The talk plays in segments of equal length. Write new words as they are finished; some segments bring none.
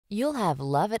You'll have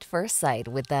love at first sight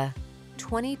with the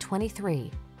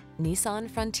 2023 Nissan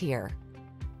Frontier.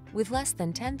 With less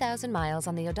than 10,000 miles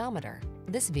on the odometer,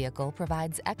 this vehicle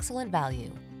provides excellent value.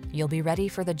 You'll be ready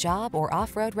for the job or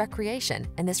off-road recreation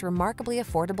in this remarkably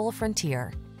affordable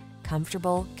Frontier.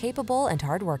 Comfortable, capable, and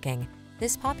hardworking,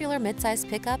 this popular midsize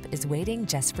pickup is waiting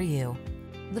just for you.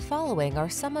 The following are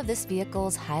some of this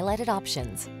vehicle's highlighted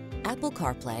options: Apple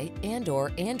CarPlay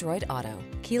and/or Android Auto,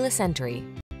 keyless entry,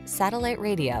 satellite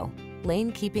radio,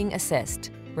 lane keeping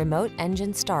assist, remote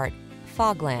engine start,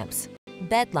 fog lamps,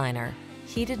 Bedliner,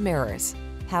 heated mirrors,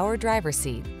 power driver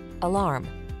seat, alarm.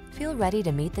 Feel ready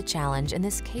to meet the challenge in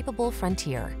this capable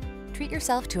Frontier. Treat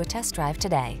yourself to a test drive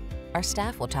today. Our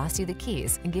staff will toss you the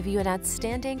keys and give you an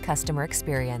outstanding customer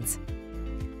experience.